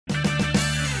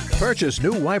Purchase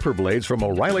new wiper blades from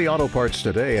O'Reilly Auto Parts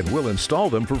today and we'll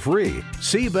install them for free.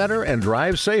 See better and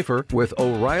drive safer with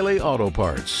O'Reilly Auto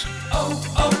Parts.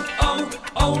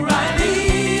 O'Reilly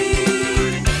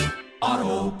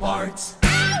Auto Parts.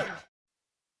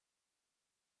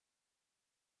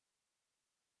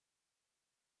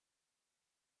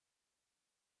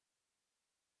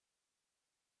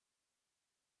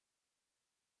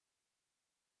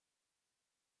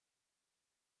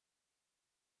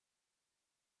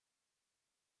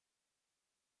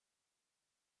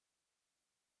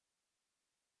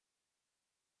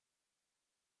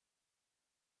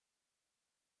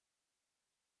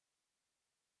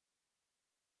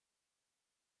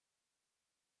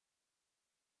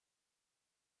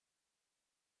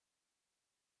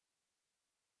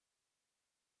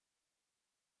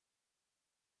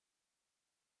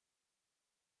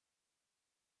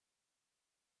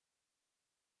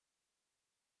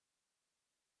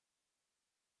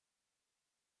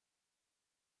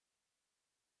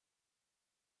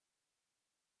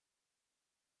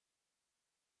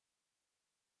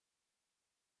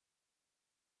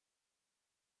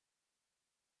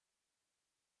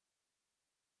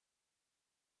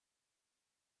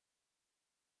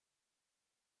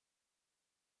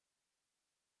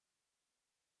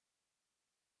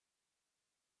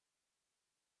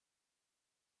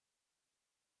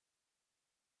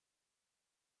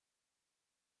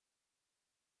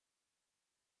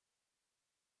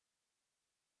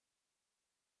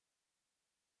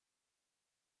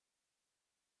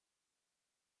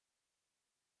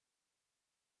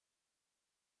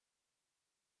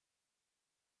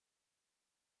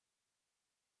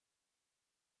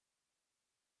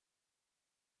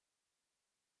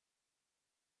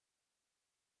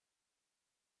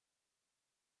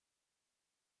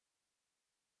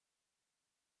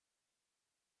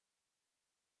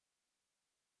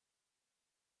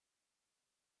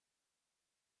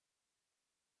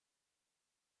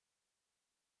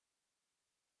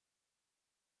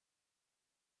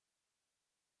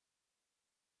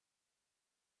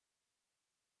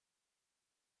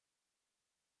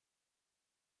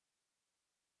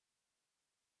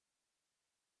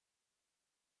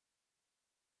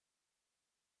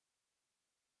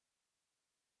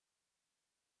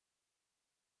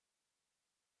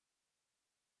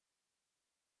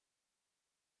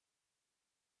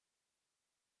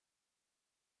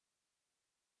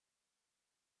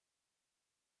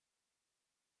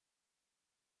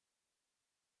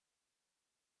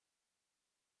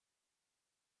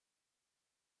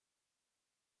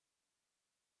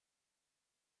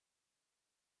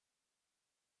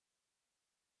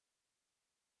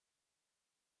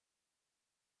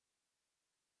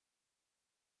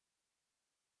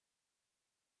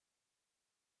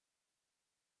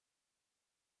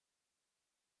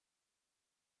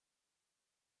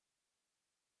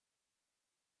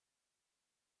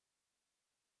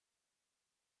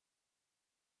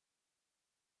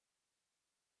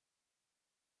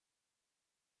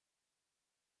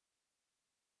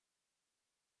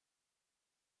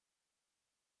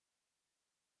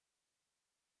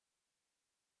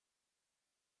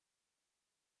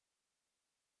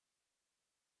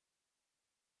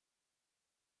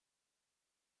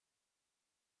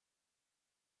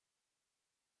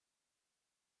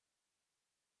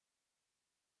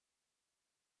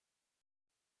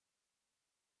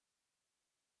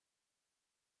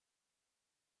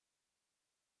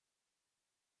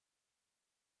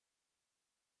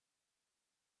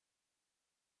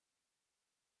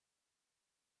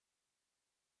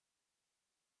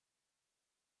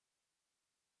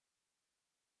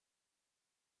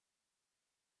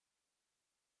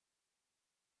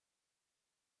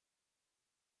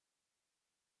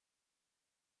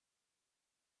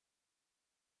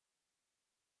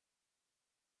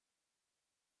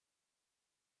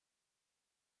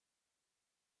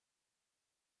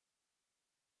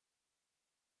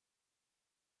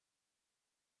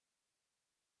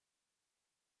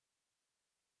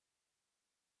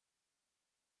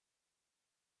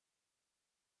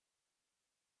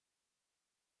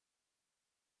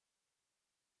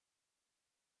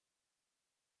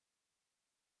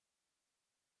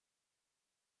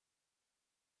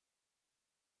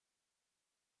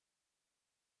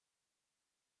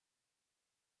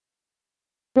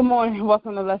 Good morning.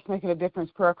 Welcome to Let's Make It a Difference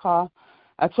prayer call.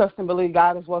 I trust and believe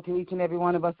God is woken each and every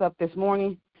one of us up this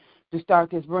morning to start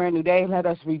this brand new day. Let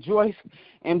us rejoice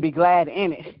and be glad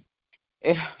in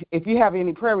it. If you have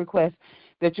any prayer requests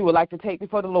that you would like to take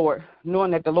before the Lord,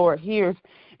 knowing that the Lord hears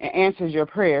and answers your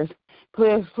prayers,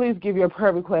 please give your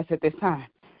prayer request at this time.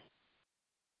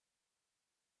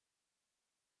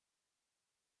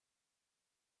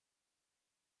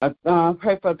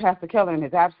 Pray for Pastor Keller in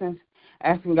his absence,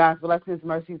 asking God's blessings,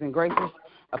 mercies, and graces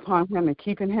upon him and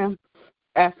keeping him,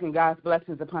 asking God's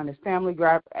blessings upon his family,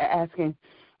 asking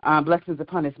blessings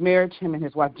upon his marriage, him and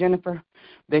his wife Jennifer,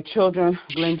 their children,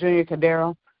 Glenn Jr.,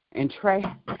 Cadero, and Trey.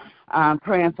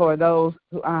 Praying for those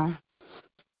who I'm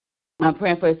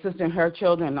praying for his sister and her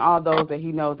children and all those that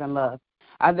he knows and loves.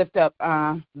 I lift up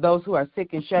those who are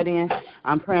sick and shut in.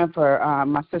 I'm praying for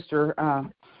my sister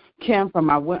Kim from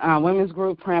my women's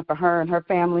group, praying for her and her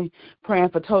family, praying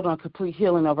for total and complete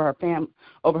healing over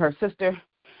her sister,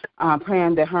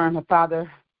 praying that her and her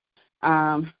father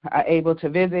are able to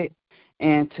visit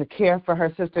and to care for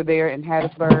her sister there in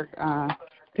Hattiesburg,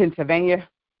 Pennsylvania.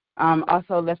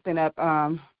 Also lifting up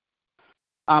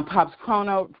Pop's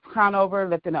Cronover,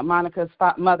 lifting up Monica's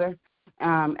mother,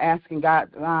 asking God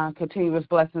continuous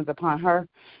blessings upon her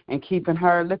and keeping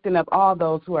her, lifting up all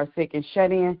those who are sick and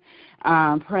shut in,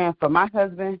 praying for my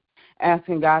husband,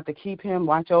 asking God to keep him,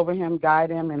 watch over him, guide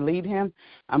him, and lead him.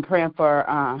 I'm praying for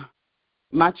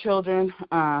my children,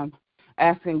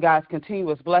 asking God's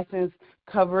continuous blessings,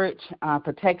 coverage,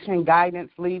 protection,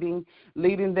 guidance, leading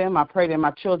them. I pray that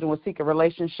my children will seek a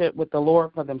relationship with the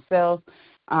Lord for themselves,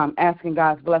 asking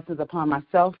God's blessings upon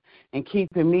myself and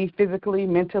keeping me physically,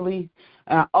 mentally,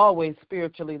 always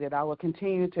spiritually, that I will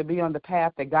continue to be on the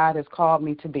path that God has called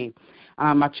me to be.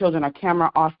 My children are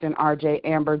Cameron, Austin, RJ,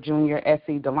 Amber, Jr.,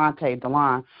 Essie, Delonte,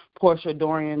 Delon, Portia,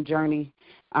 Dorian, Journey,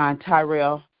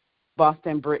 Tyrell,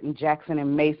 Boston, Britton, Jackson,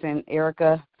 and Mason,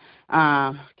 Erica,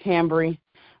 Cambry,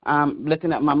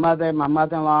 lifting up my mother, my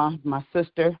mother-in-law, my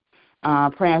sister,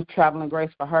 praying traveling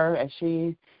grace for her as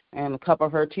she and a couple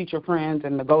of her teacher friends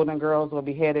and the Golden Girls will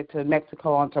be headed to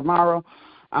Mexico on tomorrow.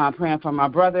 Praying for my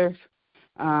brothers.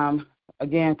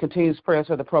 Again, continuous prayers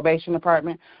for the probation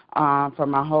department, for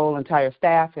my whole entire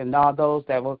staff and all those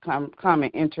that will come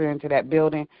and enter into that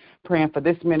building. Praying for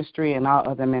this ministry and all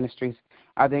other ministries.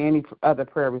 Are there any other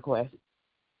prayer requests?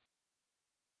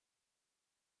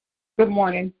 Good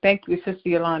morning. Thank you, Sister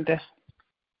Yolanda.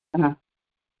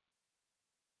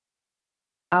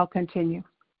 I'll continue.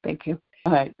 Thank you.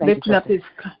 All right. Lifting up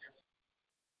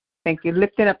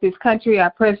this country, our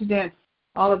president,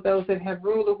 all of those that have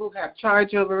rule or who have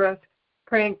charge over us,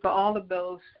 praying for all of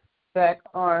those that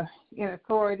are in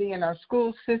authority in our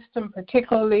school system,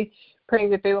 particularly praying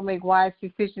that they will make wise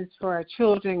decisions for our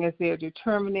children as they are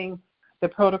determining the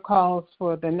protocols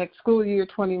for the next school year,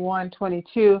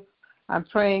 21-22. I'm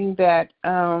praying that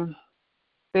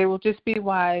they will just be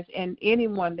wise, and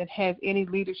anyone that has any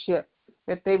leadership,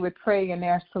 that they would pray and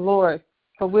ask the Lord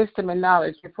for wisdom and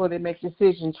knowledge before they make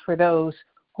decisions for those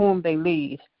whom they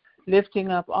lead.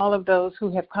 Lifting up all of those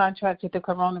who have contracted the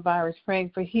coronavirus,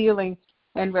 praying for healing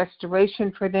and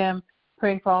restoration for them,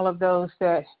 praying for all of those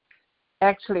that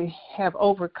actually have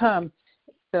overcome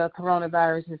the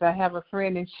coronavirus. As I have a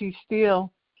friend, and she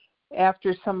still,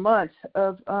 after some months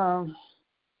of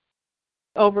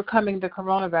overcoming the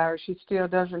coronavirus, she still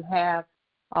doesn't have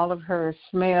all of her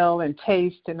smell and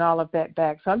taste and all of that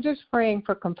back. So I'm just praying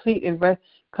for complete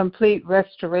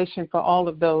restoration for all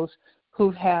of those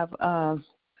who have had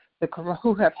the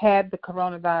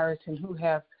coronavirus and who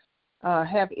have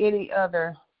any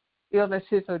other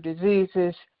illnesses or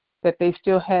diseases that they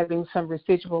still having some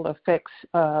residual effects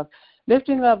of.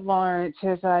 Lifting up Lawrence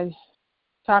as I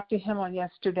talked to him on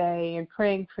yesterday and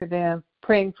praying for them,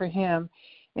 praying for him,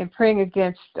 and praying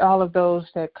against all of those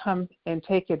that come and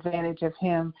take advantage of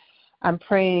him. I'm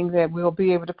praying that we'll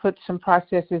be able to put some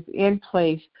processes in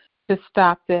place to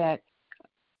stop that,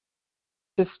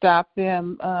 to stop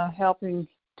them helping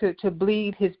to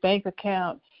bleed his bank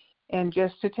account and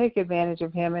just to take advantage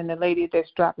of him and the lady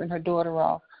that's dropping her daughter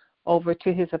off over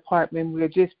to his apartment. We're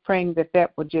just praying that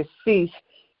that will just cease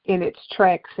in its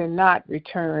tracks and not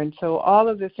return. So all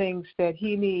of the things that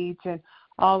he needs and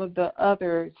all of the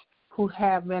others who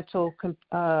have mental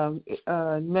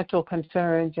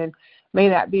concerns and may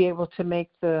not be able to make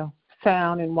the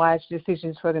sound and wise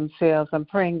decisions for themselves, I'm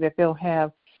praying that they'll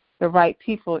have the right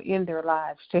people in their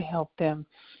lives to help them.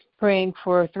 Praying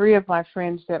for 3 of my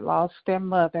friends that lost their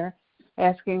mother,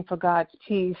 asking for God's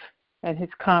peace and his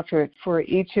comfort for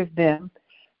each of them.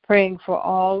 Praying for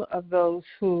all of those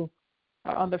who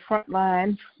are on the front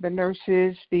line, the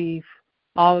nurses, the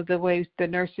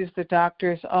nurses, the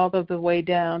doctors, all of the way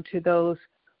down to those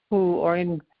who are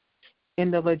in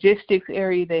the logistics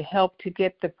area. They help to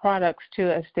get the products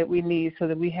to us that we need so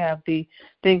that we have the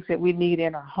things that we need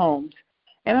in our homes.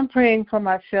 And I'm praying for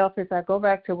myself as I go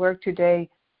back to work today.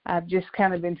 I've just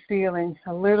kind of been feeling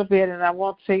a little bit, and I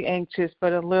won't say anxious,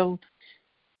 but a little,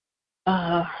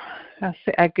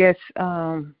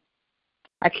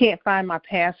 I can't find my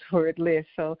password list.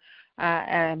 So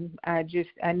I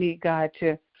need God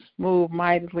to move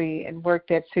mightily and work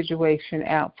that situation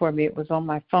out for me. It was on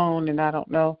my phone, and I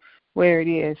don't know where it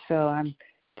is. So I'm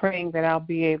praying that I'll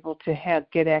be able to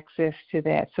get access to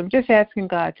that. So I'm just asking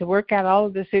God to work out all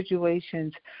of the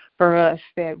situations for us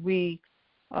that we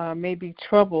may be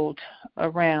troubled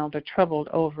around or troubled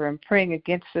over, and praying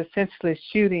against the senseless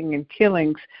shooting and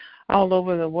killings all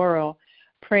over the world,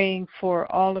 praying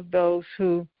for all of those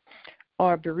who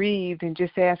are bereaved, and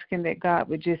just asking that God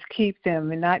would just keep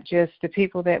them, and not just the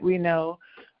people that we know,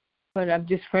 but I'm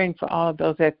just praying for all of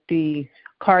those at the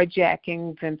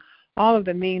carjackings and all of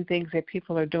the mean things that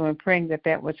people are doing, praying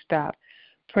that would stop.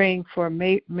 Praying for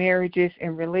marriages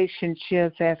and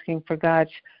relationships, asking for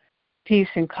God's peace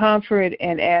and comfort,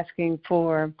 and asking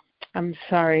for,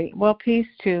 peace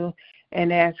too,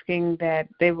 and asking that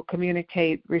they will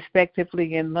communicate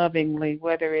respectively and lovingly,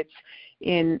 whether it's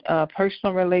in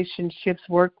personal relationships,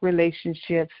 work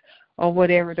relationships, or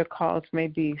whatever the cause may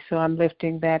be. So I'm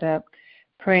lifting that up.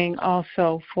 Praying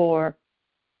also for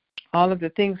all of the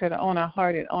things that are on our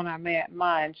heart and on our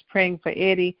minds. Praying for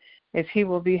Eddie as he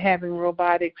will be having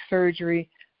robotic surgery,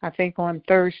 I think, on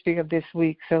Thursday of this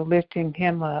week. So lifting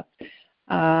him up.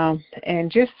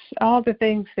 And just all the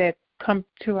things that come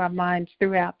to our minds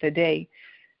throughout the day.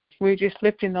 We're just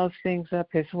lifting those things up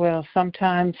as well.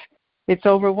 Sometimes it's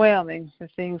overwhelming, the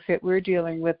things that we're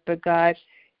dealing with, but God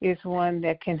is one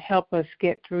that can help us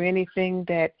get through anything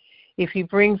that if he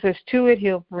brings us to it,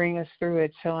 he'll bring us through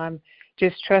it. So I'm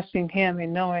just trusting him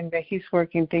and knowing that he's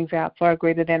working things out far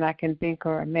greater than I can think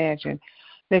or imagine.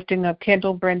 Lifting up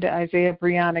Kendall, Brenda, Isaiah,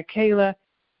 Brianna, Kayla,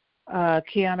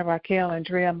 Kiana, Raquel,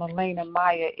 Andrea, Melena,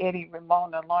 Maya, Eddie,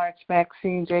 Ramona, Lawrence,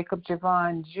 Maxine, Jacob,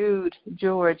 Javon, Jude,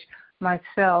 George,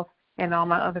 myself, and all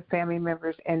my other family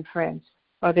members and friends.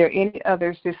 Are there any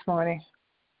others this morning?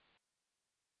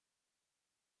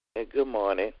 Good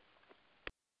morning.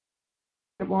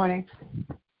 Good morning.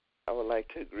 I would like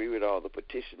to agree with all the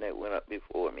petition that went up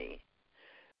before me.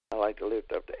 I'd like to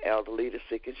lift up the elderly, the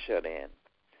sick, and shut in.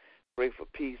 Pray for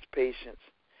peace, patience,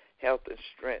 health, and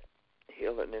strength,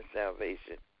 healing, and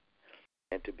salvation,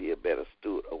 and to be a better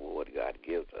steward over what God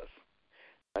gives us.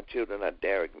 My children are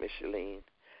Derek, Micheline,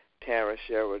 Tara,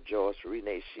 Cheryl, Joyce,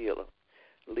 Renee, Sheila,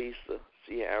 Lisa,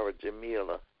 Sierra,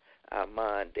 Jamila,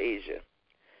 Armand, Deja,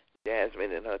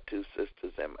 Jasmine and her 2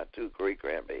 sisters, and my 2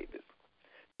 great-grandbabies,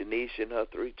 Denise and her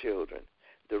 3 children,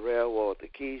 Darrell, Walter,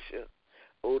 Keisha,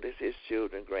 Otis, his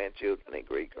children, grandchildren, and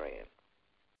great-grand,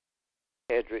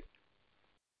 Hedrick,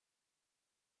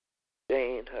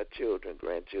 Jane, her children,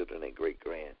 grandchildren, and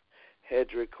great-grand,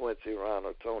 Hedrick, Quincy,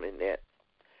 Ronald, Tony, Nett,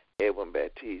 Edwin,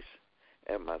 Baptiste,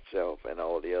 and myself, and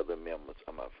all the other members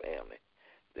of my family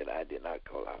that I did not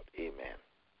call out. Amen.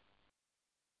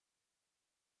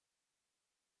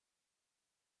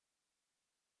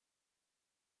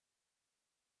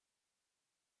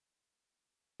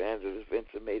 Evangelist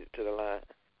Vincent made it to the line.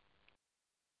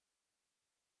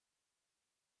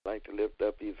 I'd like to lift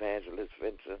up Evangelist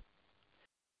Vincent,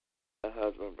 her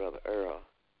husband, Brother Earl.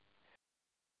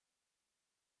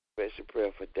 Special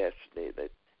prayer for Destiny,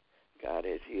 that God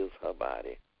has healed her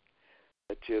body.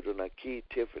 Her children are Key,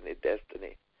 Tiffany,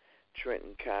 Destiny,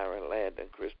 Trenton, Kyron, Landon,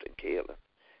 Kristen, Kayla,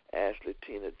 Ashley,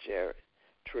 Tina, Jared,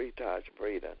 Trey, Taj,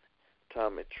 Braden,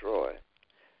 Tommy, Troy.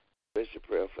 Special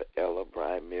prayer for Ella,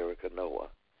 Brian, Miracle, Noah,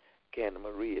 Candy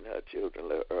Marie and her children,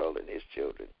 Little Earl and his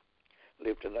children.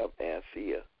 Lifting up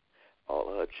Anthea, all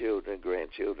of her children,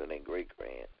 grandchildren, and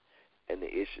great-grand, and the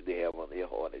issue they have on their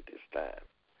heart at this time.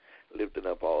 Lifting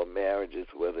up all marriages,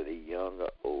 whether they're young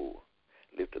or old.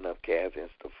 Lifting up Kathy and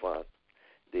Stefan,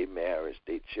 their marriage,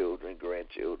 their children,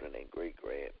 grandchildren, and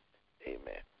great-grand.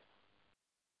 Amen.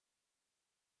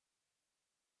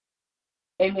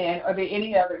 Amen. Are there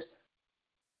any others?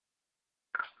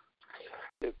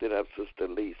 Lifting up Sister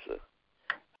Lisa,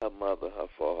 her mother, her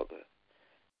father,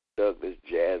 Douglas,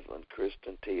 Jasmine,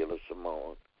 Kristen, Taylor,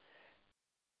 Simone,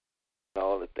 and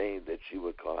all the things that you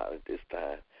would call out at this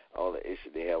time, all the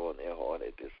issues they have on their heart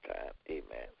at this time.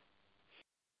 Amen.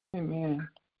 Amen.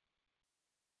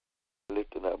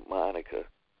 Lifting up Monica,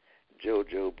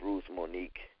 JoJo, Bruce,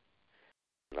 Monique,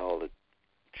 and all the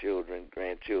children,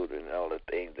 grandchildren, and all the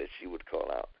things that she would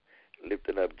call out.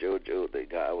 Lifting up JoJo,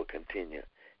 that God will continue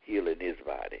healing his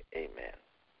body. Amen.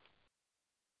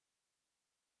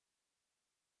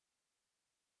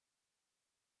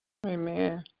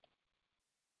 Amen.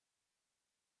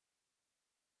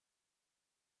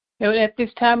 And at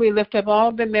this time, we lift up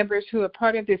all the members who are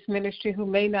part of this ministry who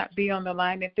may not be on the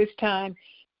line at this time.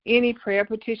 Any prayer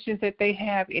petitions that they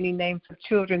have, any names of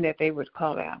children that they would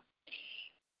call out.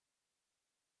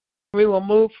 We will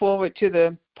move forward to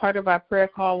the part of our prayer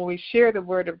call when we share the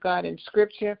Word of God in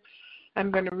Scripture.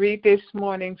 I'm going to read this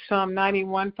morning Psalm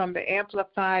 91 from the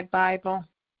Amplified Bible.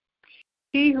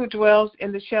 He who dwells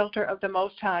in the shelter of the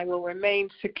Most High will remain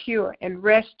secure and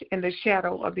rest in the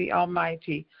shadow of the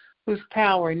Almighty, whose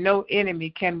power no enemy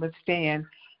can withstand.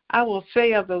 I will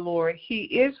say of the Lord, He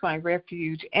is my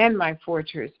refuge and my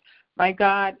fortress, my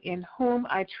God in whom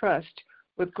I trust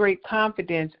with great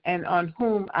confidence and on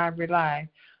whom I rely.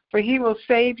 For He will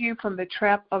save you from the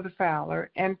trap of the fowler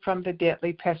and from the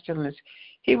deadly pestilence.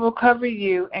 He will cover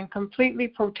you and completely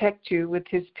protect you with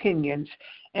His pinions,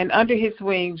 and under His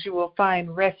wings you will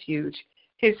find refuge.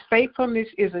 His faithfulness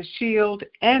is a shield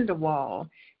and a wall.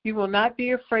 You will not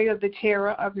be afraid of the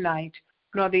terror of night,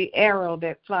 nor the arrow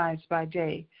that flies by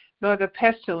day, nor the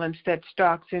pestilence that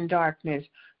stalks in darkness,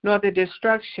 nor the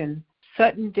destruction,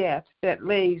 sudden death that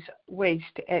lays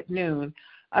waste at noon.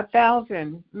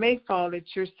 1,000 may fall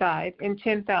at your side and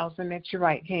 10,000 at your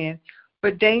right hand,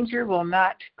 but danger will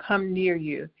not come near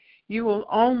you. You will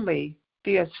only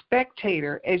be a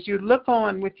spectator as you look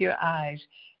on with your eyes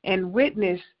and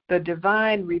witness the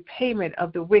divine repayment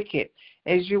of the wicked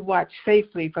as you watch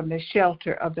safely from the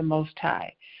shelter of the Most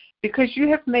High. Because you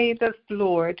have made the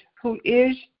Lord, who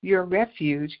is your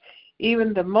refuge,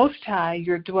 even the Most High,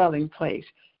 your dwelling place.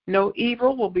 No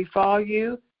evil will befall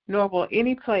you, nor will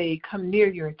any plague come near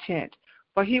your tent.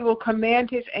 For He will command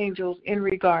His angels in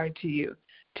regard to you,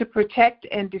 to protect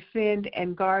and defend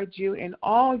and guard you in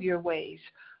all your ways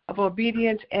of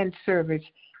obedience and service.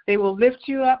 They will lift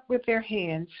you up with their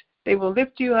hands. They will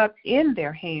lift you up in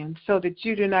their hands so that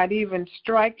you do not even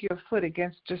strike your foot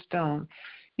against a stone.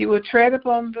 You will tread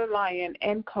upon the lion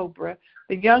and cobra,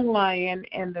 the young lion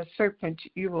and the serpent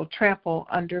you will trample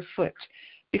underfoot.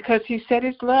 Because He set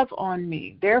His love on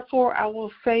me, therefore I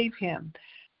will save Him.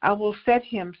 I will set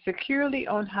Him securely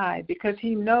on high because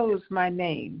He knows my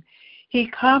name. He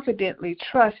confidently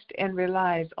trusts and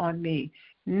relies on me,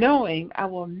 knowing I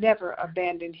will never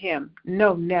abandon him.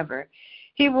 No, never.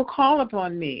 He will call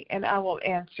upon me, and I will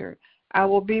answer. I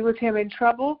will be with him in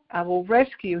trouble. I will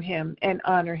rescue him and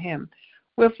honor him.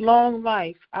 With long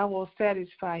life I will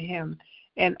satisfy him,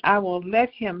 and I will let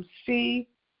him see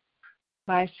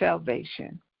my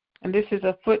salvation. And this is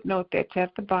a footnote that's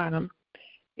at the bottom.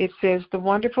 It says, the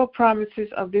wonderful promises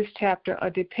of this chapter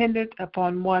are dependent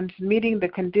upon one's meeting the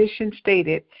conditions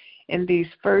stated in these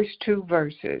first two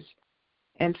verses.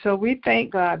 And so we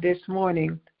thank God this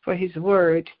morning for His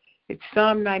word. It's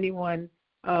Psalm 91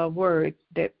 word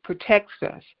that protects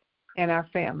us and our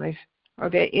families. Are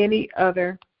there any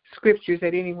other scriptures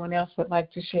that anyone else would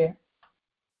like to share?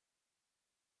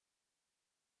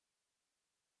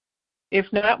 If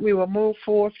not, we will move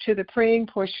forward to the praying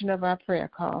portion of our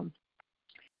prayer call.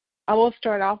 I will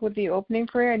start off with the opening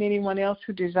prayer, and anyone else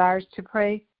who desires to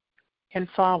pray can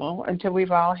follow until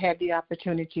we've all had the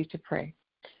opportunity to pray.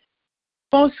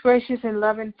 Most gracious and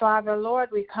loving Father, Lord,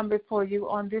 we come before you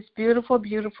on this beautiful,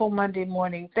 beautiful Monday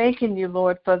morning, thanking you,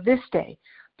 Lord, for this day,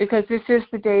 because this is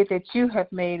the day that you have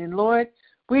made. And, Lord,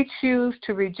 we choose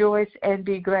to rejoice and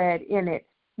be glad in it,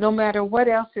 no matter what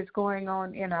else is going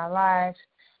on in our lives,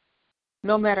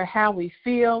 no matter how we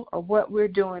feel or what we're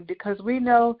doing, because we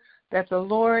know that the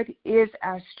Lord is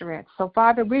our strength. So,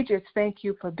 Father, we just thank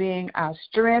you for being our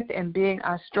strength and being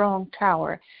our strong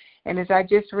tower. And as I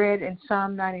just read in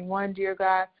Psalm 91, dear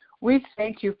God, we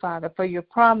thank you, Father, for your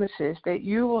promises that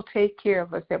you will take care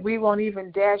of us, that we won't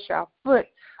even dash our foot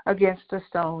against a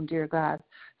stone, dear God.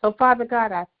 So, Father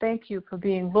God, I thank you for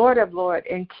being Lord of Lords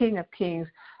and King of Kings.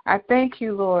 I thank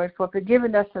you, Lord, for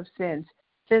forgiving us of sins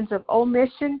of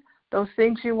omission, those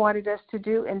things you wanted us to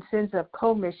do, and sins of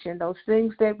commission, those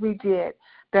things that we did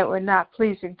that were not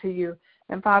pleasing to you.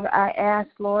 And, Father, I ask,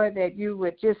 Lord, that you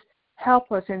would just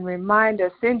help us and remind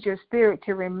us, send your Spirit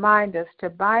to remind us, to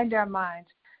bind our minds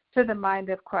to the mind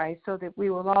of Christ so that we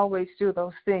will always do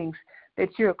those things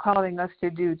that you're calling us to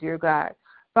do, dear God.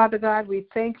 Father God, we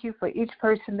thank you for each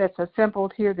person that's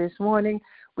assembled here this morning.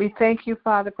 We thank you,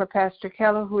 Father, for Pastor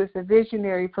Keller, who is the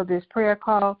visionary for this prayer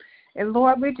call. And,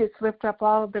 Lord, we just lift up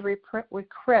all of the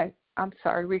requests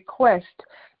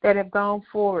that have gone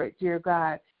forward, dear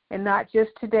God, and not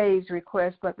just today's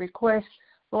request, but requests,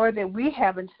 Lord, that we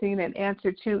haven't seen an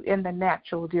answer to in the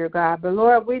natural, dear God. But,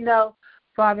 Lord, we know,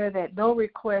 Father, that no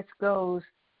request goes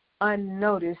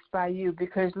unnoticed by you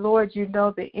because, Lord, you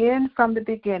know the end from the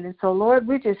beginning. So, Lord,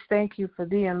 we just thank you for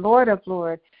being Lord of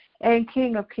Lords and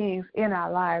King of Kings in our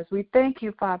lives. We thank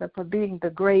you, Father, for being the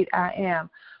great I am.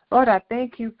 Lord, I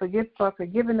thank you for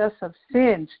forgiving us of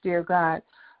sins, dear God,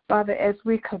 Father, as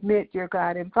we commit, dear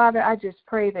God. And, Father, I just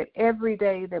pray that every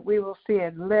day that we will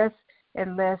sin less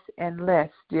and less and less,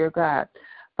 dear God.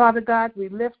 Father God, we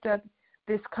lift up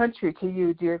this country to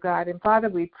you, dear God. And Father,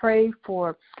 we pray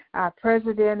for our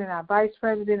president and our vice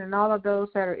president and all of those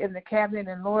that are in the cabinet.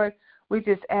 And Lord, we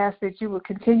just ask that you will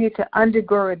continue to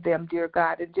undergird them, dear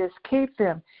God, and just keep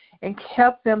them and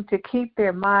help them to keep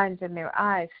their minds and their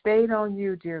eyes stayed on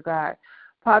you, dear God.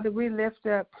 Father, we lift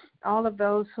up all of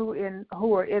those who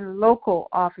are in local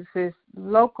offices,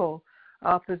 local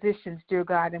positions, dear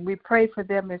God, and we pray for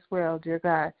them as well, dear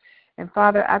God. And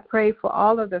Father, I pray for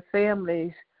all of the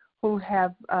families who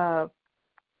have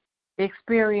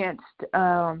experienced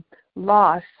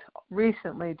loss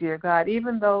recently, dear God,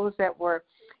 even those that were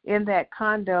in that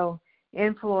condo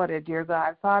in Florida, dear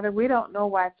God. Father, we don't know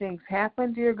why things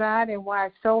happen, dear God, and why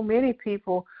so many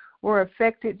people were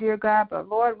affected, dear God, but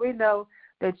Lord, we know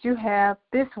that you have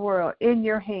this world in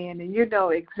your hand, and you know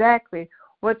exactly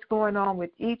what's going on with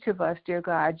each of us, dear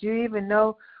God. You even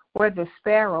know where the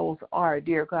sparrows are,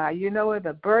 dear God. You know where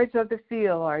the birds of the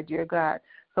field are, dear God.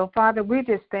 So, Father, we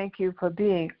just thank you for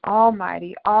being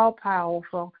almighty,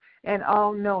 all-powerful, and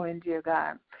all-knowing, dear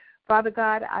God. Father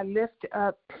God, I lift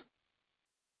up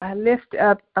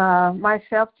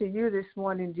myself to you this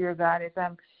morning, dear God, as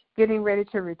I'm getting ready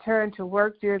to return to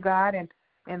work, dear God, and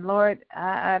Lord,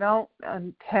 I don't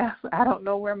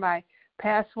know where my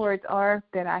passwords are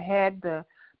that I had the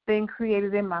thing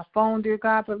created in my phone, dear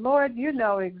God, but Lord, you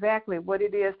know exactly what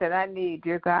it is that I need,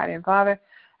 dear God. And Father,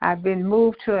 I've been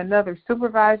moved to another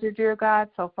supervisor, dear God.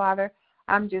 So Father,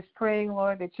 I'm just praying,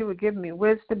 Lord, that you would give me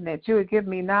wisdom, that you would give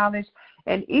me knowledge,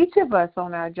 and each of us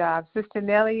on our jobs, Sister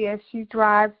Nellie, as she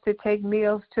drives to take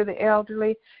meals to the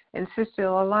elderly, and Sister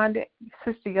Yolanda,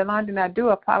 and I do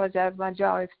apologize, my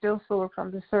jaw is still sore from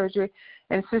the surgery,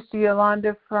 and Sister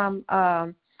Yolanda from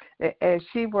as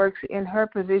she works in her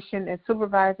position as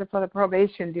supervisor for the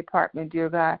probation department, dear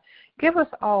God. Give us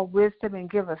all wisdom and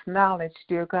give us knowledge,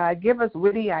 dear God. Give us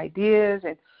witty ideas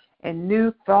and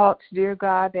new thoughts, dear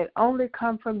God, that only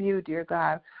come from you, dear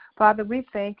God. Father, we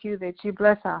thank you that you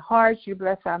bless our hearts, you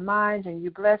bless our minds, and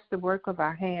you bless the work of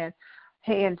our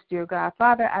hands, dear God.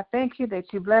 Father, I thank you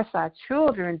that you bless our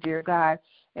children, dear God.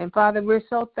 And Father, we're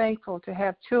so thankful to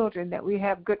have children that we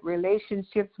have good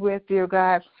relationships with, dear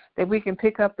God, that we can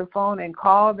pick up the phone and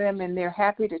call them, and they're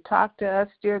happy to talk to us,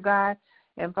 dear God.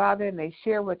 And Father, and they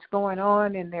share what's going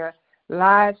on in their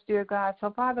lives, dear God.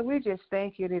 So Father, we just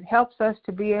thank you. It helps us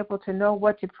to be able to know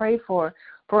what to pray for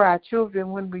our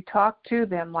children when we talk to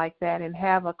them like that and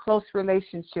have a close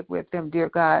relationship with them, dear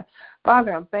God.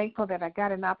 Father, I'm thankful that I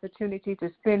got an opportunity to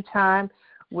spend time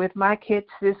with my kids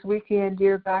this weekend,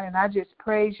 dear God, and I just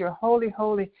praise your holy,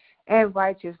 holy, and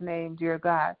righteous name, dear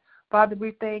God. Father,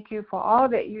 we thank you for all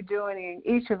that you're doing in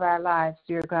each of our lives,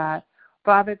 dear God.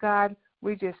 Father God,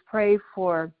 we just pray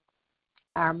for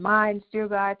our minds, dear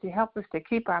God, to help us to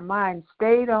keep our minds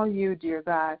stayed on you, dear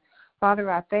God.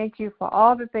 Father, I thank you for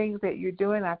all the things that you're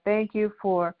doing. I thank you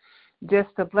for just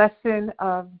the blessing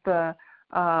of the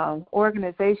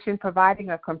organization providing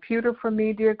a computer for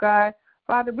me, dear God.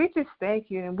 Father, we just thank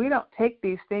you, and we don't take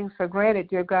these things for granted,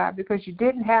 dear God, because you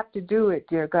didn't have to do it,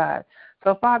 dear God.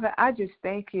 So, Father, I just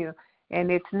thank you,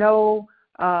 and it's no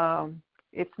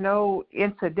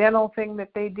incidental thing that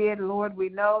they did, Lord. We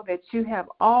know that you have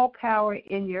all power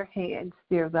in your hands,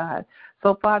 dear God.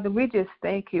 So, Father, we just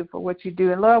thank you for what you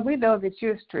do. And, Lord, we know that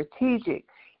you're strategic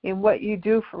in what you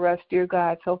do for us, dear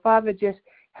God. So, Father, just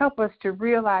help us to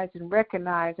realize and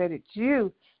recognize that it's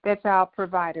you that's our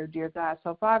provider, dear God.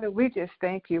 So, Father, we just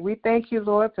thank you. We thank you,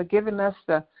 Lord, for giving us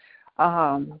the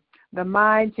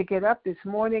mind to get up this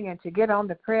morning and to get on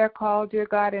the prayer call, dear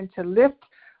God, and to lift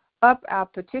up our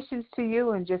petitions to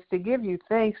you and just to give you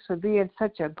thanks for being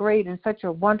such a great and such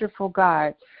a wonderful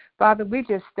God. Father, we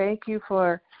just thank you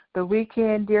for the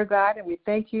weekend, dear God, and we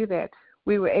thank you that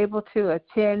we were able to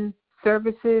attend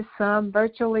services, some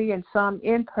virtually and some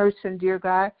in person, dear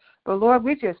God. But, Lord,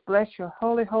 we just bless your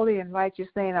holy, holy, and righteous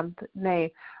name.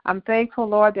 I'm thankful,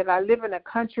 Lord, that I live in a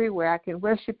country where I can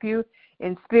worship you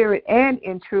in spirit and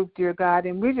in truth, dear God,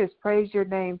 and we just praise your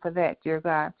name for that, dear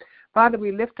God. Father,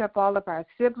 we lift up all of our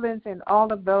siblings and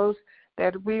all of those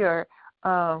that we are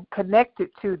connected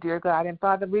to, dear God. And,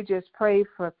 Father, we just pray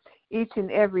for each and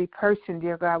every person,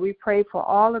 dear God. We pray for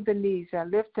all of the needs. I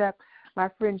lift up my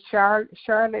friend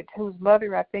Charlotte, whose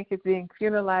mother I think is being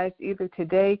funeralized either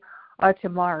today or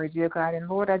tomorrow, dear God. And,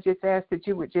 Lord, I just ask that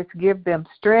you would just give them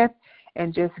strength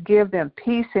and just give them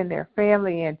peace in their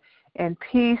family and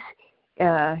peace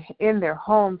in their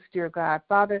homes, dear God.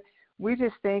 Father, we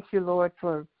just thank you, Lord,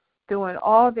 for doing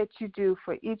all that you do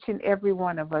for each and every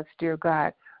one of us, dear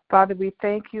God. Father, we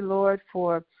thank you, Lord,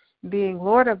 for being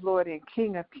Lord of Lords and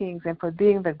King of Kings and for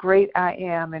being the great I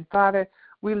am. And, Father,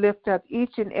 we lift up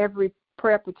each and every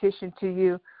prayer petition to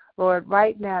you, Lord,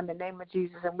 right now in the name of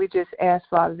Jesus. And we just ask,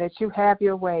 Father, that you have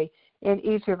your way in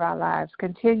each of our lives,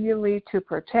 continually to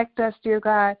protect us, dear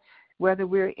God, whether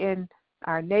we're in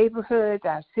our neighborhoods,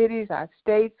 our cities, our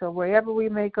states, or wherever we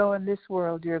may go in this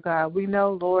world, dear God. We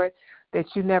know, Lord, that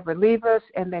you never leave us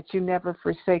and that you never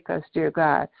forsake us, dear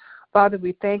God. Father,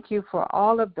 we thank you for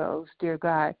all of those, dear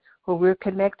God, who we're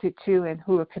connected to and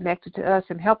who are connected to us,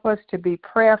 and help us to be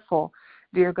prayerful,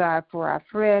 dear God, for our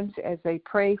friends as they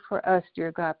pray for us,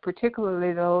 dear God,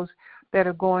 particularly those that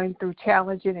are going through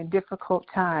challenging and difficult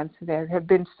times. There have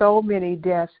been so many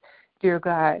deaths, dear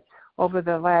God, over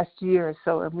the last year or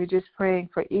so, and we're just praying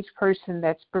for each person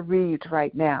that's bereaved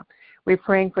right now. We're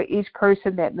praying for each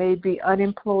person that may be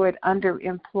unemployed,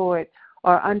 underemployed,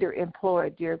 or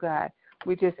underemployed, dear God.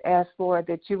 We just ask, Lord,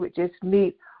 that you would just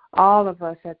meet all of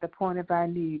us at the point of our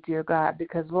need, dear God,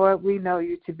 because, Lord, we know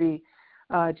you to be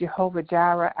Jehovah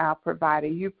Jireh, our provider.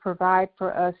 You provide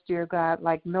for us, dear God,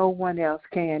 like no one else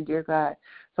can, dear God.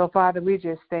 So, Father, we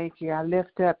just thank you. I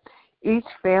lift up each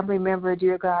family member,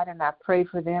 dear God, and I pray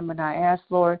for them, and I ask,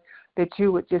 Lord, that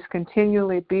you would just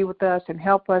continually be with us and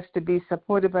help us to be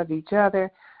supportive of each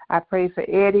other. I pray for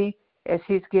Eddie as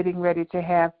he's getting ready to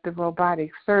have the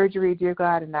robotic surgery, dear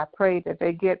God, and I pray that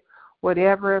they get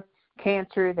whatever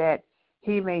cancer that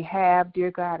he may have,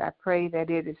 dear God. I pray that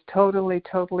it is totally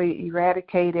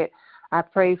eradicated. I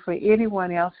pray for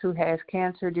anyone else who has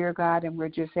cancer, dear God, and we're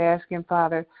just asking,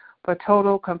 Father, for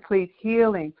total, complete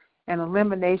healing and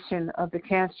elimination of the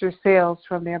cancer cells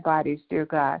from their bodies, dear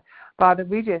God. Father,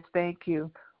 we just thank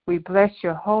you. We bless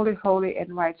your holy,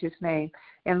 and righteous name.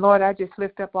 And, Lord, I just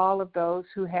lift up all of those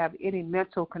who have any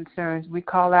mental concerns. We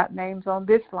call out names on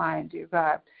this line, dear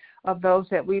God, of those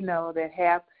that we know that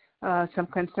have some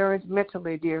concerns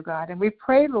mentally, dear God. And we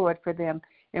pray, Lord, for them.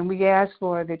 And we ask,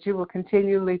 Lord, that you will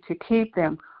continually to keep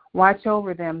them, watch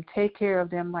over them, take care of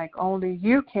them like only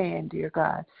you can, dear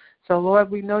God. So,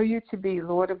 Lord, we know you to be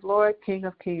Lord of Lords, King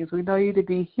of Kings. We know you to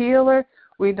be healer.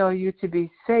 We know you to be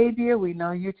Savior. We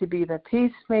know you to be the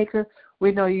peacemaker.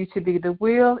 We know you to be the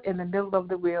wheel in the middle of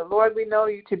the wheel. Lord, we know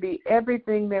you to be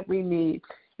everything that we need.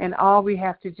 And all we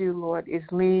have to do, Lord, is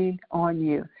lean on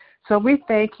you. So we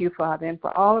thank you, Father, and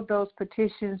for all of those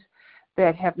petitions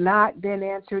that have not been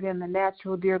answered in the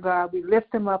natural, dear God, we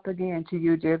lift them up again to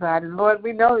you, dear God. And, Lord,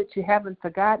 we know that you haven't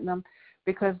forgotten them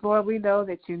because, Lord, we know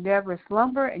that you never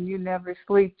slumber and you never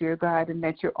sleep, dear God, and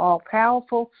that you're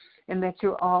all-powerful and that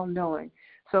you're all-knowing.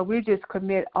 So we just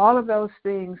commit all of those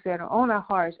things that are on our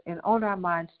hearts and on our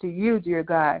minds to you, dear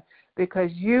God,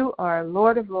 because you are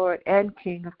Lord of Lords and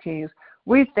King of Kings.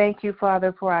 We thank you,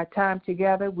 Father, for our time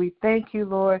together. We thank you,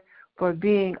 Lord, for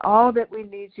being all that we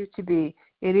need you to be.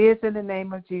 It is in the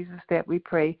name of Jesus that we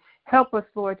pray. Help us,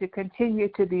 Lord, to continue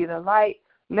to be the light.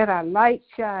 Let our light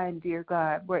shine, dear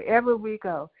God, wherever we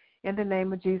go. In the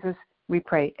name of Jesus, we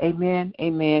pray. Amen,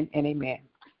 amen, and amen.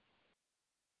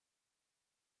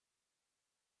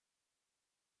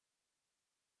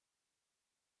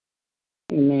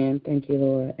 Amen. Thank you,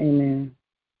 Lord. Amen.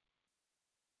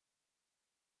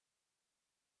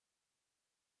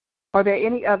 Are there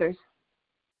any others?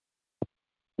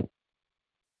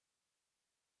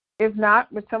 If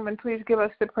not, would someone please give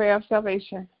us the prayer of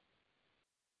salvation?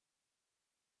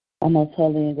 Our most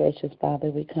holy and gracious Father,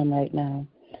 we come right now,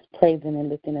 praising and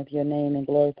lifting up your name and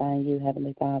glorifying you,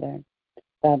 Heavenly Father.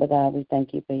 Father God, we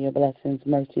thank you for your blessings,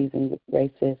 mercies, and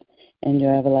graces, and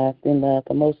your everlasting love.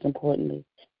 But most importantly,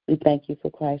 we thank you for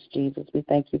Christ Jesus. We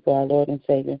thank you for our Lord and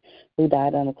Savior, who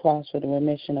died on the cross for the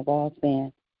remission of all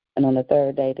sin. And on the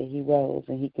third day that he rose,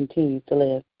 and he continues to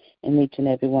live in each and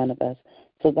every one of us.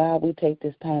 So, God, we take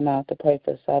this time out to pray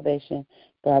for salvation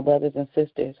for our brothers and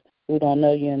sisters who don't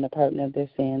know you and the pardon of their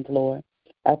sins, Lord.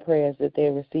 Our prayers that they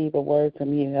receive a word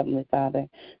from you, Heavenly Father.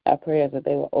 Our prayers that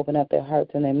they will open up their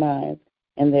hearts and their minds,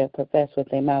 and they'll profess with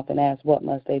their mouth and ask, what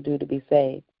must they do to be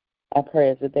saved? Our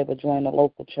prayers that they will join a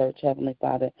local church, Heavenly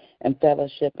Father, and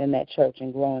fellowship in that church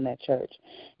and grow in that church.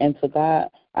 And so, God,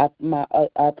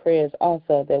 our prayers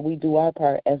also that we do our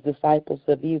part as disciples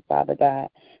of you, Father God,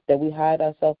 that we hide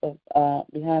ourselves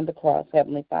behind the cross,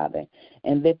 Heavenly Father,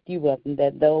 and lift you up, and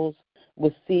that those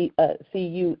will see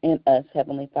you in us,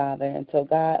 Heavenly Father. And so,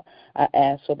 God, I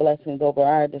ask for blessings over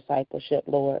our discipleship,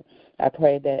 Lord. I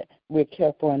pray that we're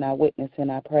careful in our witness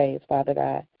and our praise, Father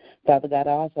God. Father God,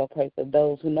 I also pray for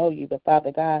those who know you, but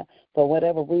Father God, for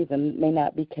whatever reason, may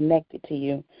not be connected to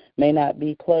you, may not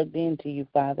be plugged into you,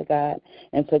 Father God.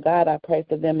 And so, God, I pray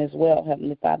for them as well,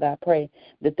 Heavenly Father. I pray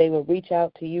that they will reach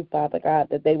out to you, Father God,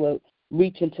 that they will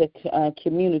reach into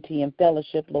community and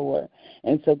fellowship, Lord.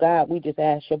 And so, God, we just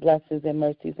ask your blessings and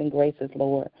mercies and graces,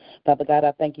 Lord. Father God,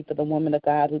 I thank you for the woman of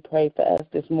God who prayed for us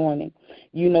this morning.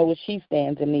 You know what she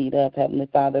stands in need of, Heavenly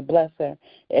Father. Bless her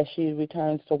as she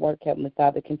returns to work, Heavenly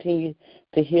Father. Continue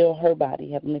to heal her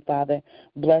body, Heavenly Father.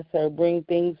 Bless her. Bring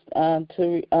things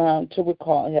to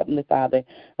recall, Heavenly Father.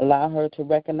 Allow her to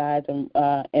recognize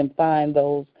and find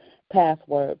those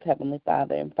passwords, Heavenly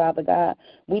Father. And Father God,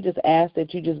 we just ask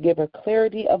that you just give her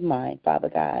clarity of mind, Father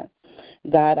God.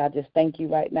 God, I just thank you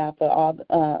right now for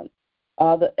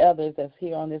all the others that's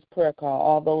here on this prayer call,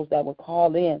 all those that will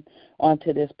call in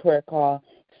onto this prayer call,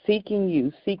 seeking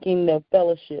you, seeking the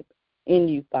fellowship in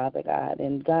you, Father God.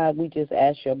 And God, we just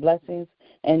ask your blessings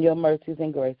and your mercies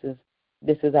and graces.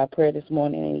 This is our prayer this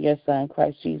morning in your Son,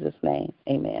 Christ Jesus' name.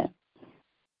 Amen.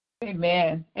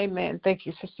 Amen. Amen. Thank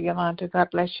you, Sister Yolanda. God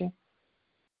bless you.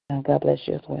 God bless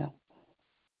you as well.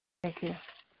 Thank you.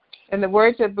 In the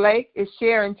words of Blake, it's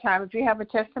sharing time. If you have a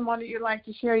testimony you'd like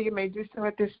to share, you may do so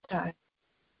at this time.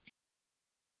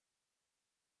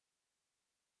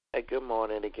 Hey, good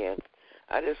morning again.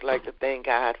 I just like to thank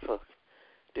God for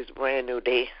this brand new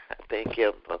day. I thank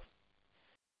him for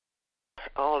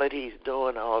all that he's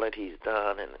doing, all that he's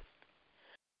done. And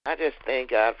I just thank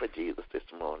God for Jesus this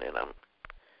morning. I'm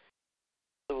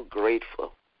so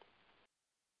grateful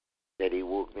that he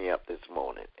woke me up this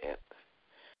morning. And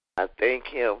I thank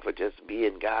him for just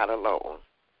being God alone.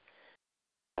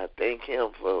 I thank him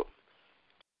for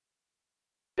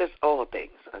just all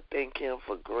things. I thank him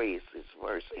for grace, his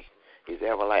mercy, his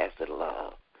everlasting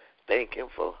love. Thank him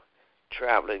for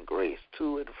traveling grace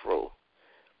to and fro,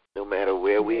 no matter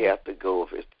where we have to go,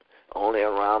 if it's only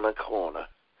around the corner.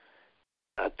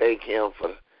 I thank him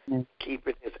for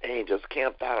keeping his angels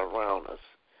camped out around us,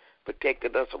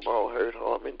 protecting us from all hurt,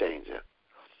 harm, and danger.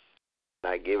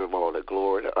 I give him all the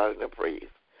glory, the honor, and the praise,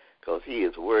 because he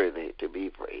is worthy to be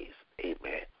praised.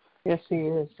 Amen. Yes, he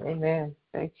is. Amen.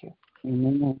 Thank you.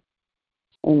 Amen.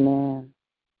 Amen.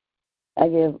 I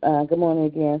give good morning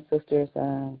again, sisters.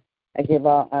 I give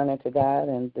all honor to God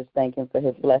and just thank him for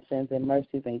his blessings and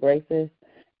mercies and graces.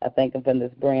 I thank him for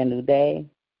this brand new day,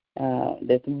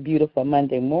 this beautiful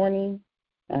Monday morning.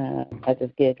 I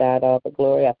just give God all the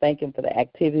glory. I thank him for the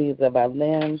activities of our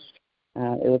limbs.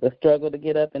 It was a struggle to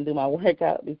get up and do my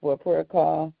workout before a prayer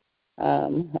call,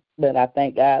 but I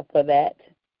thank God for that.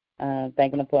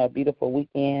 Thanking him for a beautiful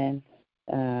weekend.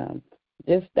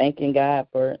 Just thanking God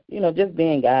for, just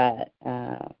being God.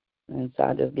 And so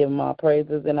I just give him all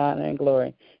praises and honor and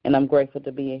glory. And I'm grateful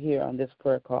to be here on this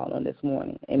prayer call on this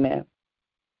morning. Amen.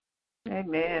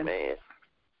 Amen. Amen.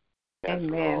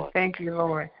 Amen. Lord. Thank you,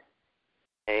 Lord.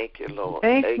 Thank you, Lord.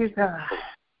 Thank you, God.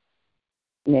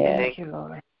 Yeah. Thank you,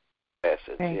 Lord.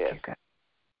 Message, Thank yes. you, God.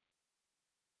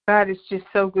 God is just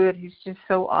so good. He's just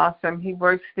so awesome. He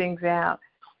works things out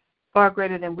far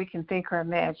greater than we can think or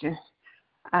imagine.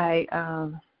 I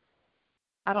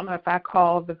don't know if I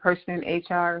called the person in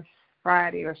HR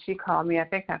Friday or she called me. I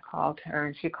think I called her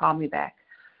and she called me back.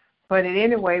 But at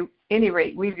any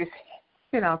rate, we just,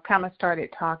 kind of started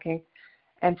talking.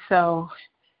 And so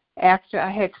after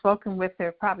I had spoken with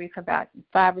her probably for about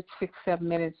 5 or 6, 7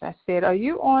 minutes, I said, "Are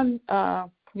you on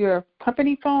your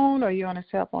company phone or are you on a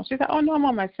cell phone?" She said, "Oh, no, I'm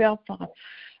on my cell phone."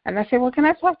 And I said, "Well, can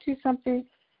I talk to you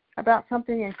about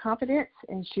something in confidence?"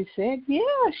 And she said, "Yeah,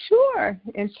 sure."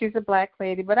 And she's a black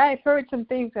lady. But I had heard some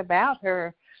things about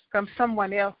her from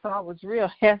someone else, so I was real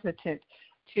hesitant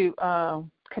to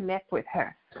connect with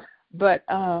her. But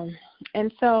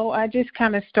and so I just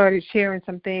kind of started sharing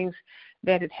some things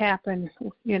that had happened,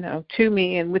 to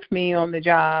me and with me on the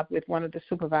job with one of the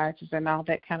supervisors and all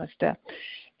that kind of stuff.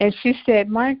 And she said,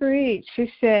 "Marguerite,"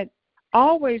 she said,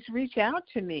 "always reach out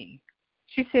to me."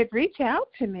 She said, "Reach out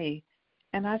to me."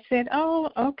 And I said, "Oh,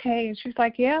 okay." And she's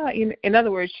like, "Yeah." In other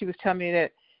words, she was telling me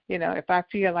that, if I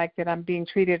feel like that I'm being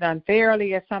treated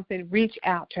unfairly or something, reach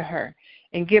out to her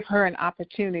and give her an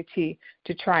opportunity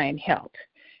to try and help,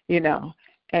 And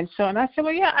I said,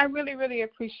 "Well, yeah, I really, really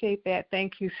appreciate that.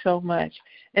 Thank you so much."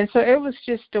 And so it was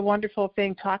just a wonderful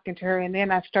thing talking to her. And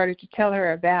then I started to tell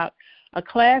her about a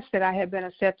class that I had been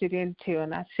accepted into.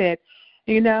 And I said,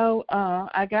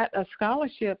 I got a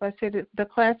scholarship. I said, the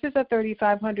class is a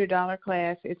 $3,500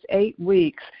 class. It's 8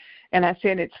 weeks. And I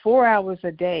said, it's 4 hours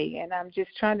a day. And I'm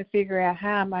just trying to figure out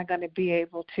how am I going to be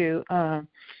able to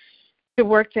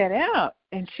work that out.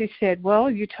 And she said, "Well,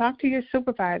 you talk to your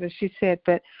supervisor." She said,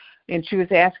 and she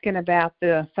was asking about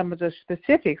some of the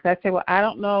specifics. I said, "Well, I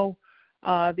don't know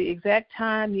the exact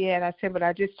time yet." I said, "But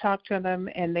I just talked to them,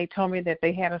 and they told me that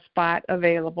they had a spot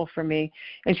available for me."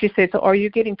 And she said, "So are you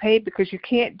getting paid? Because you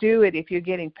can't do it if you're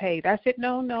getting paid." I said,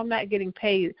 No, I'm not getting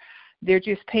paid. they're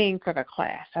just paying for the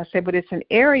class. I said, but it's an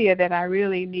area that I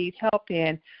really need help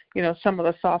in, some of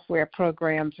the software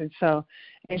programs. And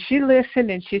she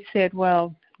listened and she said,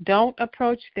 well, don't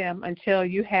approach them until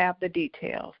you have the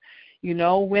details. You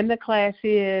know when the class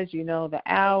is, the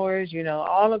hours,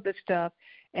 all of the stuff,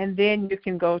 and then you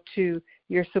can go to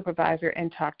your supervisor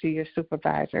and talk to your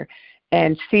supervisor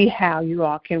and see how you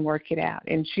all can work it out.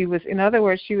 And in other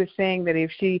words, she was saying that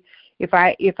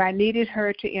if I needed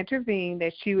her to intervene,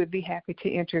 that she would be happy to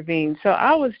intervene. So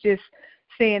I was just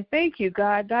saying, thank you,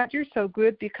 God. God, you're so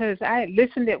good, because I had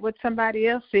listened at what somebody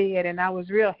else said, and I was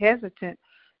real hesitant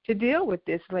to deal with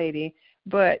this lady.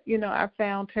 But, I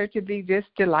found her to be just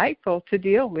delightful to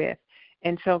deal with.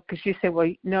 And so, because she said,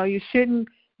 well, no, you shouldn't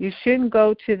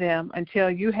go to them until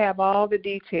you have all the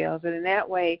details. And in that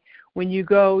way, when you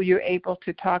go, you're able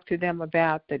to talk to them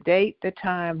about the date, the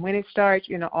time, when it starts,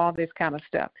 all this kind of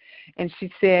stuff. And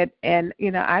she said, and,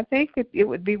 I think it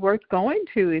would be worth going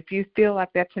to if you feel like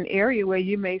that's an area where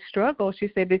you may struggle.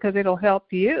 She said, because it'll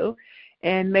help you,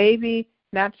 and maybe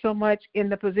not so much in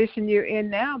the position you're in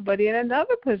now, but in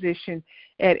another position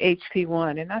at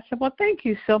HP1. And I said, well, thank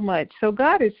you so much. So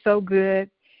God is so good.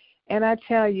 And I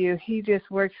tell you, he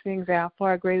just works things out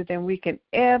far greater than we can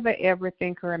ever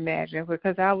think or imagine,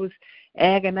 because I was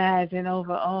agonizing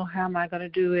over, how am I going to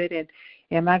do it? And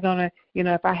am I going to,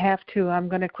 if I have to, I'm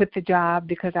going to quit the job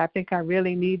because I think I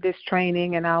really need this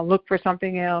training, and I'll look for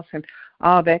something else and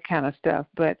all that kind of stuff.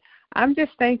 But I'm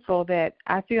just thankful that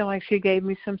I feel like she gave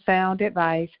me some sound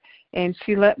advice, and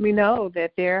she let me know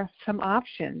that there are some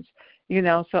options,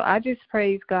 So I just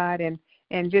praise God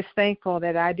and just thankful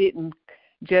that I didn't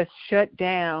just shut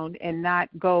down and not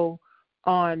go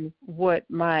on what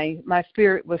my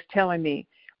spirit was telling me.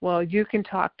 Well, you can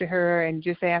talk to her and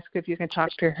just ask if you can talk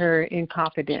to her in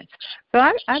confidence. So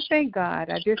I thank God.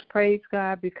 I just praise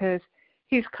God, because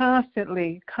he's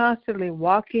constantly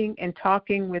walking and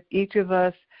talking with each of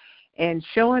us and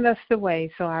showing us the way.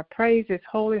 So I praise his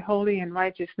holy and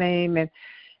righteous name. And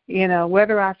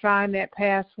whether I find that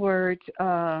password,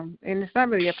 and it's not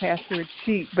really a password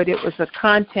sheet, but it was a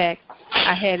contact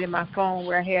I had in my phone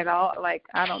where I had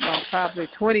probably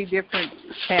 20 different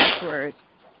passwords.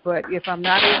 But if I'm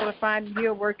not able to find it,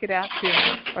 he'll work it out too.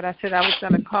 But I said I was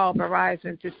going to call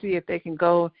Verizon to see if they can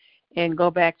go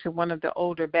back to one of the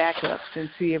older backups and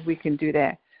see if we can do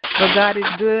that. But God is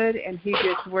good, and he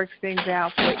just works things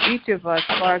out for each of us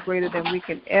far greater than we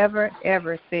can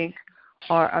ever think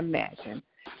or imagine.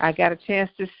 I got a chance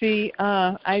to see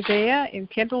Isaiah and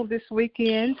Kendall this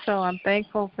weekend, so I'm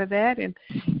thankful for that. And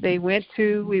we went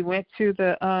to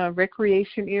the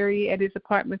recreation area at his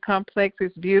apartment complex.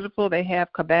 It's beautiful. They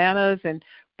have cabanas and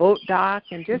boat dock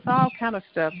and just all kind of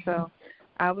stuff. So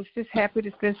I was just happy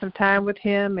to spend some time with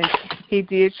him, and he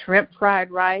did shrimp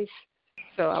fried rice.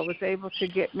 So I was able to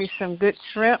get me some good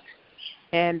shrimp,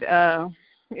 and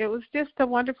it was just a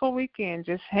wonderful weekend,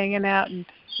 just hanging out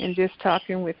and just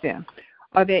talking with them.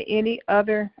 Are there any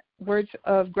other words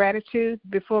of gratitude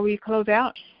before we close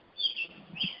out?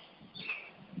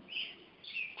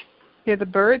 Hear the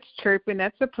birds chirping.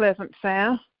 That's a pleasant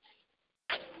sound.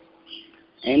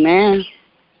 Amen.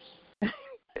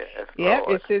 Yeah,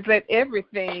 it says let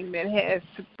everything that has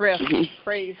breath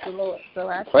praise the Lord. So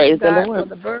I praise thank God the Lord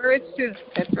for the birds too.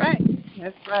 That's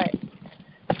right.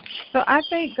 So I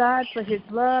thank God for his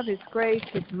love, his grace,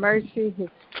 his mercy, his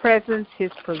presence,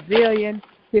 his provision,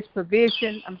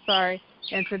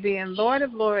 and for being Lord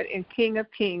of Lords and King of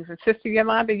Kings. And Sister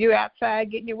Yolanda, you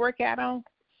outside getting your workout on?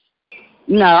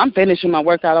 No, I'm finishing my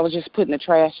workout. I was just putting the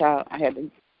trash out. I had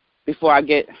to before I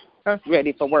get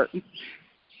ready for work.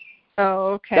 Oh,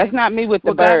 okay. That's not me with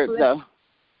the birds, though.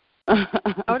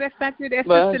 Oh, that's not you. That's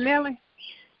Sister Nellie.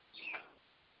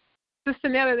 Sister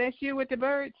Nellie, that's you with the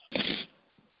birds?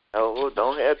 Oh,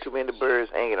 don't have too many birds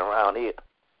hanging around here.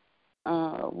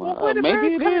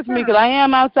 Maybe it is me, because I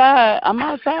am outside. I'm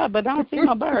outside, but I don't see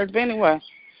no birds anywhere.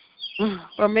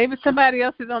 Well, maybe somebody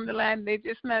else is on the line. They're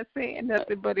just not saying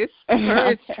nothing, but it's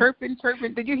birds chirping.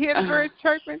 Did you hear the birds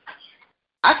chirping?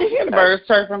 I can hear the birds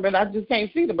chirping, but I just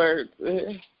can't see the birds.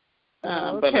 Okay.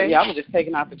 But, I was just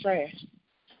taking out the trash.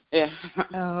 Yeah.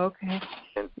 Oh, okay.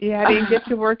 Yeah, I didn't get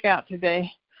to work out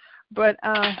today. But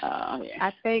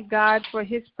I thank God for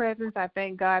his presence. I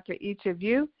thank God for each of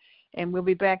you. And we'll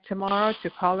be back tomorrow to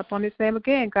call upon his name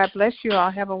again. God bless you all.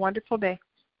 Have a wonderful day.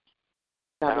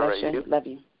 God bless you. Love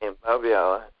you. And love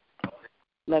y'all.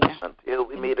 Love you. Until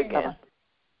we meet again.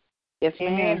 Yes,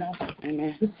 ma'am.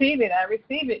 Amen. Receive it. I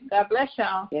receive it. God bless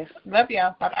y'all. Yes. Love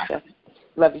y'all. Bye-bye.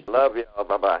 Love you. Love y'all.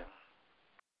 Bye-bye.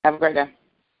 Have a great day.